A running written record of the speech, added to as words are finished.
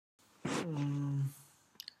Mm,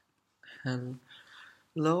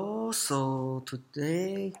 Hello, so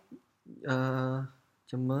today uh,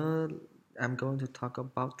 Jamal, I'm going to talk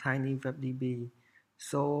about TinyWebDB.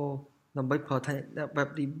 So, ដើម្បីប្រើ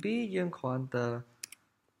TinyWebDB យើងគ្រាន់តែ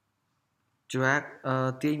drag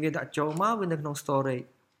ទាញវាដាក់ចូលមកវានៅក្នុង storage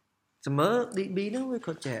សម្មើ DB ហ្នឹងវា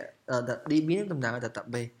ក៏ចេះ DB ហ្នឹងតំណាងឲ្យ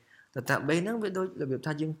database ហ្នឹងវាដូចរបៀប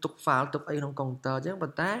ថាយើងទុក file ទុកអីក្នុង computer អញ្ចឹងប៉ុ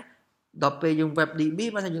ន្តែដល់ពេលយើង WebDB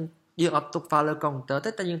បានថាយើងអត់ទុក file លើ computer ទេ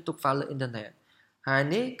តែយើងទុក file លើ internet ហើយ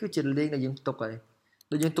នេះគឺជា link ដែលយើងទុកហើយ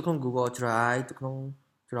ដូចយើងទុកក្នុង Google Drive ទុកក្នុង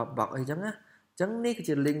Dropbox អីចឹងណាអញ្ចឹងនេះគឺ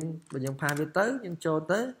ជា link បើយើងផាវាទៅយើងចូល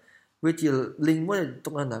ទៅវាជា link មួយដែលទុ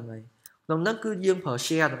កនៅហ្នឹងហើយក្នុងហ្នឹងគឺយើងប្រើ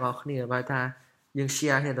share ទាំងអស់គ្នាបែរថាយើង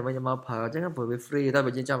share គ្នាទៅវិញទៅមកប្រើអញ្ចឹងព្រោះវា free តែ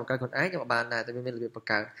បើយើងចង់បង្កើតខ្លួនឯងយើងបានដែរតែវាមានរបៀបបង្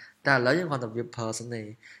កើតតែឥឡូវយើងគ្រាន់តែវាប្រើសិនទេ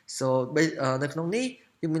so នៅក្នុងនេះ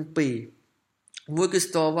យើងមានពីរមួយគឺ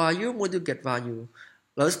store value មួយគឺ get value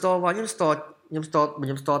ឥឡូវ store value store ខ្ញុំ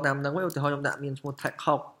store តាមហ្នឹងវិញឧទាហរណ៍ខ្ញុំដាក់មានឈ្មោះ tag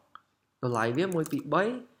 6តម្លៃវា1 2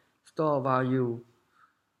 3 store value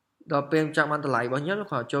ដល់ពេលចាំបានតម្លៃរបស់ខ្ញុំ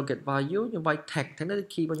គ្រាន់ចូល get value ខ្ញុំវាយ tag នេះគឺ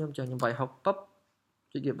key របស់ខ្ញុំចឹងខ្ញុំវាយ6ប៉ុប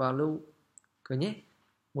ចុច get value ឃើញទេ1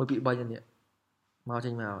 2 3នេះមកចេ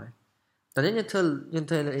ញមកហើយតែនេះយើងធ្វើ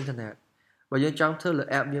លើ internet បើយើងចង់ធ្វើលើ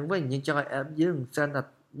app យើងវិញយើងចង់ឲ្យ app យើង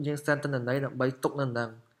send ទៅន័យដើម្បីទុកនៅហ្នឹង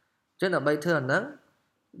អញ្ចឹងដើម្បីធ្វើអាហ្នឹង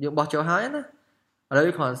យើងបោះចូលហើយណាឥឡូវ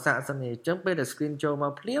គ្រាន់សាកសិនទេអញ្ចឹងពេលដែល screen ចូលម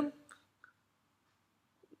កភ្លាម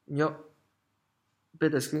យកពេល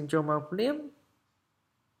ដែល screen ចូលមកភ្លាម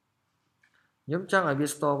ខ្ញុំចង់ឲ្យវា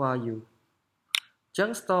store value អញ្ចឹង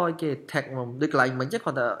store ឲ្យគេ tag មកដូចកន្លែងមិញចឹងគ្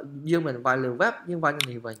រាន់តែយើងមិនវាយលើ web យើងវាយនៅ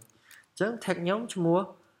នេះវិញអញ្ចឹង tag ខ្ញុំឈ្មោះ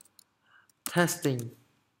testing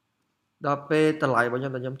ដល់ពេលតម្លៃរបស់ខ្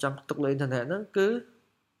ញុំដែលខ្ញុំចង់ទុកលើ internet ហ្នឹងគឺ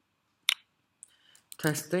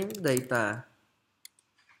testing data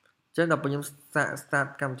អញ្ចឹងដល់ពេលខ្ញុំ start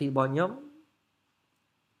កម្មវិធីរបស់ខ្ញុំ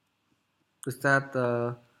គឺ start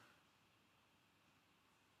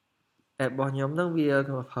app របស់ខ្ញុំហ្នឹងវា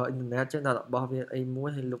ប្រើ internet ចឹងដល់របស់វាអីមួយ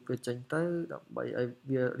ហើយលុបវាចេញទៅដើម្បីឲ្យ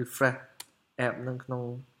វា refresh app ហ្នឹងក្នុង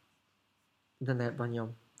internet របស់ខ្ញុំ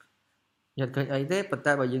ខ្ញុំឃើញអីទេប៉ុន្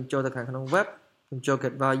តែបើយើងចូលទៅខាងក្នុង web ខ្ញុំចូល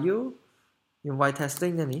get value ខ្ញុំវាយ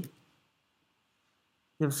testing នេះ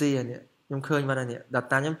ខ្ញុំ see នេះខ្ញុំឃើញមកនេះ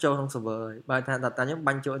data ខ្ញុំចូលក្នុង server ហើយបើថា data ខ្ញុំ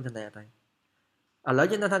បាញ់ចូល internet ហើយឥឡូវ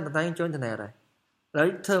យើងដឹងថា data ខ្ញុំចូល internet ហើយឥឡូវ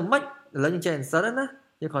ធ្វើម៉េចឥឡូវយើងចេះ insert ណា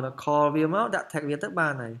យើងគ្រាន់តែ call វាមកដាក់ tag វាទៅបា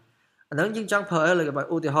នហើយអាហ្នឹងយើងចង់ប្រើលើ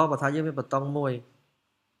ឧទាហរណ៍បើថាយើងមានបតុងមួយ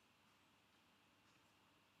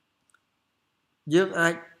យើងអា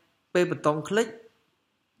ចពេលបតុង click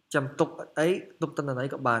ចាំទុកអីទុកតំណែង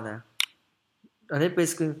ក៏បានដែរអានេះពេល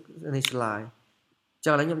screen initialize ចឹ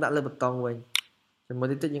ងឥឡូវខ្ញុំដាក់លើបតុងវិញជាមួយ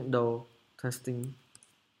តិចយើងដូរ testing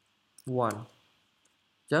 1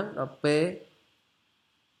ចឹងដល់ពេល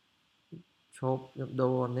ឈប់ខ្ញុំដូ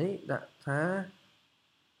រនេះដាក់ថា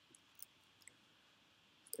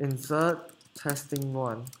insert testing 1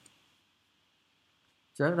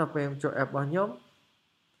ចឹងដល់ពេលចូល app របស់ខ្ញុំ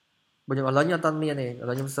បើខ្ញុំឥឡូវខ្ញុំអត់មានទេឥ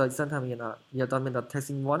ឡូវខ្ញុំ search សិនថាមានអត់ខ្ញុំអត់មាន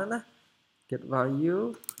testing 1ណា get value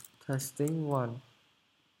testing 1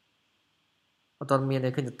អត់មានទេ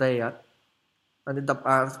ឃើញទេអត់អានេះគាត់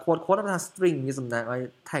ថា string វាសំដៅឲ្យ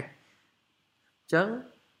tag អញ្ចឹង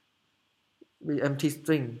វា empty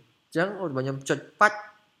string អញ្ចឹងបើខ្ញុំចុចបាច់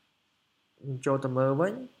ខ្ញុំចូលទៅមើលវិ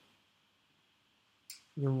ញ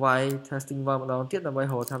ខ្ញុំវាយ testing 1ម្ដងទៀតដើម្បីរ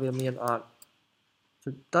កថាវាមានអត់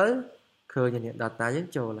ចុចទៅឃើញនេះ data យើង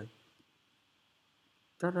ចូលហើយ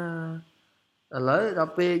តាដាឥឡូវដ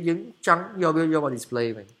ល់ពេលយើងចង់យកវាយកមក display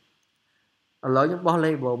វិញឥឡូវខ្ញុំបោះ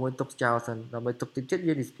label មួយទុកចោលសិនដើម្បីទុកតិចទៀត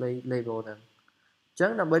យើង display label ហ្នឹងអញ្ចឹ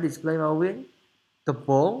ងដើម្បី display មកវិញដំ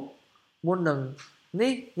បូងមុននឹង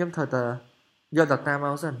នេះខ្ញុំត្រូវតែយក data ម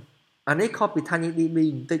កសិនអានេះ copy TinyDB ប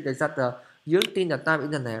ន្តិចដោយសារតែយើងទាញ data ពី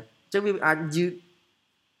internet អញ្ចឹងវាអាចយឺត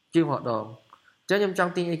ជាងម្ដងអញ្ចឹងខ្ញុំច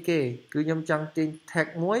ង់ទាញអីគេគឺខ្ញុំចង់ទាញ tag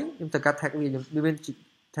មួយខ្ញុំត្រូវការ tag វាមាន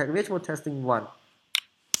tag វាឈ្មោះ testing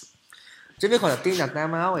 1ចឹងវាគ្រាន់តែទាញ data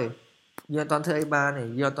មកឯងយើងអត់ទាន់ធ្វើអីបានទេ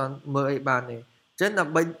យើងអត់ទាន់មើលអីបានទេចឹងដើ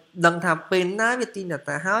ម្បីដឹងថាពេលណាវាទាញ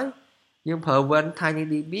data ហើយយើងប្រើ when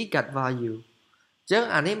TinyDB get value ចឹង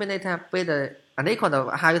អានេះមានន័យថាពេលដែលអានេះគ្រាន់តែ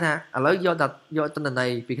ហៅថាឥឡូវយកទិន្នន័យ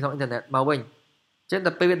ពីក្នុង internet មកវិញចឹងដ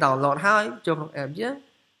ល់ពេលវា download ហើយចូលក្នុង app យើ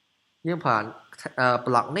ងប្រើ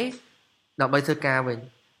block នេះដើម្បីធ្វើការវិញ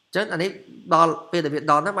ចឹងអានេះដល់ពេលដែលវា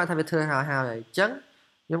ដល់ហ្នឹងបានថាវាធ្វើហើយអញ្ចឹង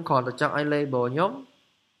ខ្ញុំគ្រាន់តែចង់ឲ្យ label ខ្ញុំ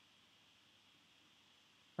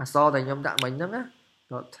អក្សរដែលខ្ញុំដាក់មិញហ្នឹងណា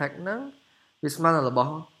tag ហ្នឹងវាស្មើនឹងរប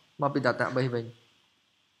ស់មកពី database វិញ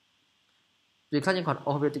វាខ្លះខ្ញុំគ្រាន់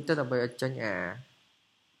អូសវាតិចទៅដើម្បីឲ្យចេញអា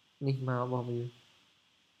នេះមករបស់វា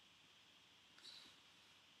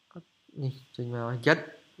នេះចេញមក get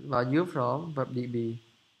value from WebDB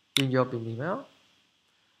យើងយកពីនេះមក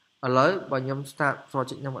ឥឡូវបើខ្ញុំ start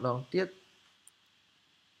project ខ្ញុំម្ដងទៀត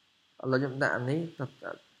ឥឡូវខ្ញុំដាក់អានេះ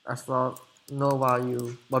អក្សរ no value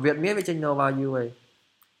បើវាមានវាចេញ no value ឯង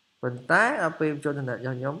ប៉ុន្តែដល់ពេលចូលទៅរបស់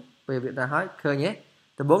ខ្ញុំពេលវាដាក់ហើយឃើញទេ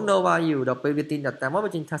ដំបូង no value ដល់ពេលវាទិញ data មក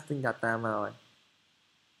វាចេញ testing data មកហើយ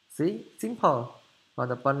see simple còn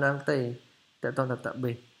តែប៉ុណ្្នឹងទេតើត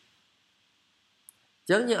database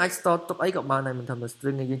ចឹងយើងអាច store ទុកអីក៏បានដែរមិនថាមួយ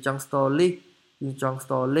string យើងចង់ store list យើងចង់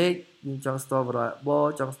store លេខយើងចង់ store variable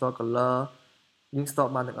ចង់ store color យើង store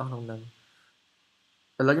បានទាំងអស់ក្នុងហ្នឹង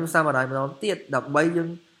ឥឡូវខ្ញុំ summarize ម្ដងទៀតដើម្បីយើង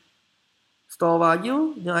store value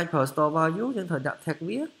យើងអាចប្រើ store value យើងត្រូវដាក់ tag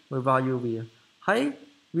វាមួយ value វាហើយ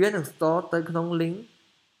វានឹង store ទៅក្នុង link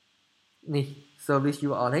នេះ service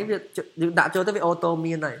URL នេះវាយើងដាក់ចូលទៅវា auto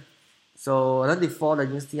មានហើយ so ហ្នឹង default ដែល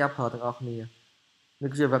យើង share ប្រើទាំងអស់គ្នានេះ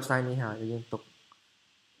គឺជា website នេះហើយយើងទុក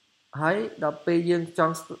ហើយដល់ពេលយើងច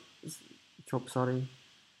ង់ជប់ sorry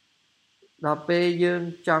ដល់ពេលយើង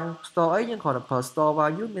ចង់ store អីយើងគ្រាន់តែប្រើ store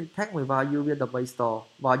value មាន tag មួយ value វាដើម្បី store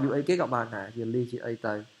value អីគេក៏បានដែរវា list ជាអី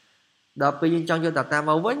ទៅដល់ពេលយើងចង់យក data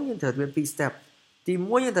មកវិញយើងត្រូវមាន2 step ទី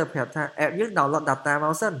1យើងត្រូវប្រាប់ថា app យើង download data ម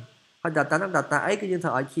កសិនហើយ data ហ្នឹង data អីគឺយើងត្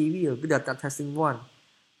រូវឲ្យ key វាគឺ data testing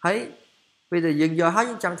 1ហើយពេលដែលយើងយកហើយ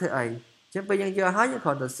យើងចង់ធ្វើអីអញ្ចឹងពេលយើងយកហើយយើងគ្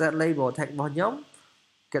រាន់តែ set label tag របស់ខ្ញុំ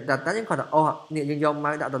គេ data យើងគ្រាន់តែអស់នេះយើងយក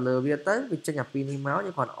mouse ដាក់ទៅលើវាទៅវាចេញអាពីរនេះមក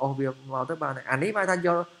យើងគ្រាន់តែអស់វាមកទៅបានអានេះបែរថាយ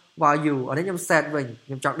ក value អានេះខ្ញុំ set វិញ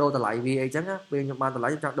ខ្ញុំចង់ដូរតម្លៃវាអីចឹងពេលខ្ញុំបានតម្លៃ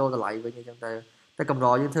ខ្ញុំចង់ដូរតម្លៃវិញអីចឹងតែកម្រ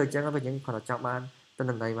យើងធ្វើអញ្ចឹងវិញយើងគ្រាន់តែចង់បាន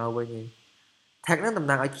តំណែងមកវិញឯង tag ហ្នឹងតំ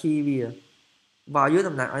ណាងឲ្យ key វា value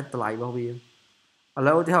តំណាងឲ្យតម្លៃរបស់វាឥ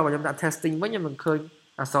ឡូវឧទាហរណ៍បើខ្ញុំដាក់ testing វិញខ្ញុំនឹងឃើញ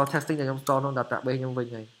អក្សរ testing ដែលខ្ញុំ store ក្នុង database ខ្ញុំវិញ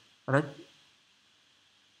ហើយអានេះ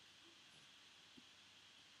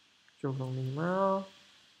ចូលក្នុងនេះមក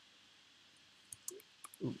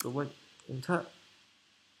ទៅវិញ enter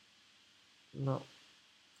no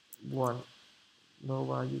 1 no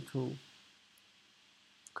value 2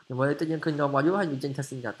ខ្ញុំមើលទៅយើងឃើញ no value ហើយវាចេញ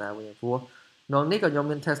testing data វិញព្រោះនៅនេះក៏ខ្ញុំ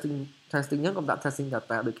មាន testing ហ្នឹងក៏ដាក់ testing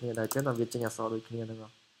data ដូចគ្នាដែរអញ្ចឹងតែវាចេញអក្សរដូចគ្នាហ្នឹងហ៎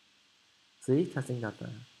see testing data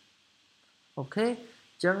អូខេអ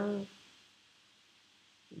ញ្ចឹង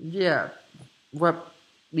yeah web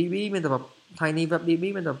db មានតែ TinyWebDB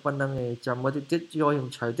មានតែប៉ុណ្្នឹងឯងចាំមើលទៀតយកខ្ញុំ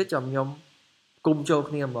ជ្រៅទៀតចាំខ្ញុំគុំចូល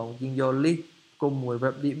គ្នាហ្មងយើងយក list គុំមួយ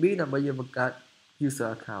WebDB ដើម្បីយើងបង្កើត user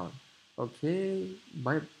account អូខេ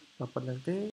បាយប៉ុណ្្នឹងទេ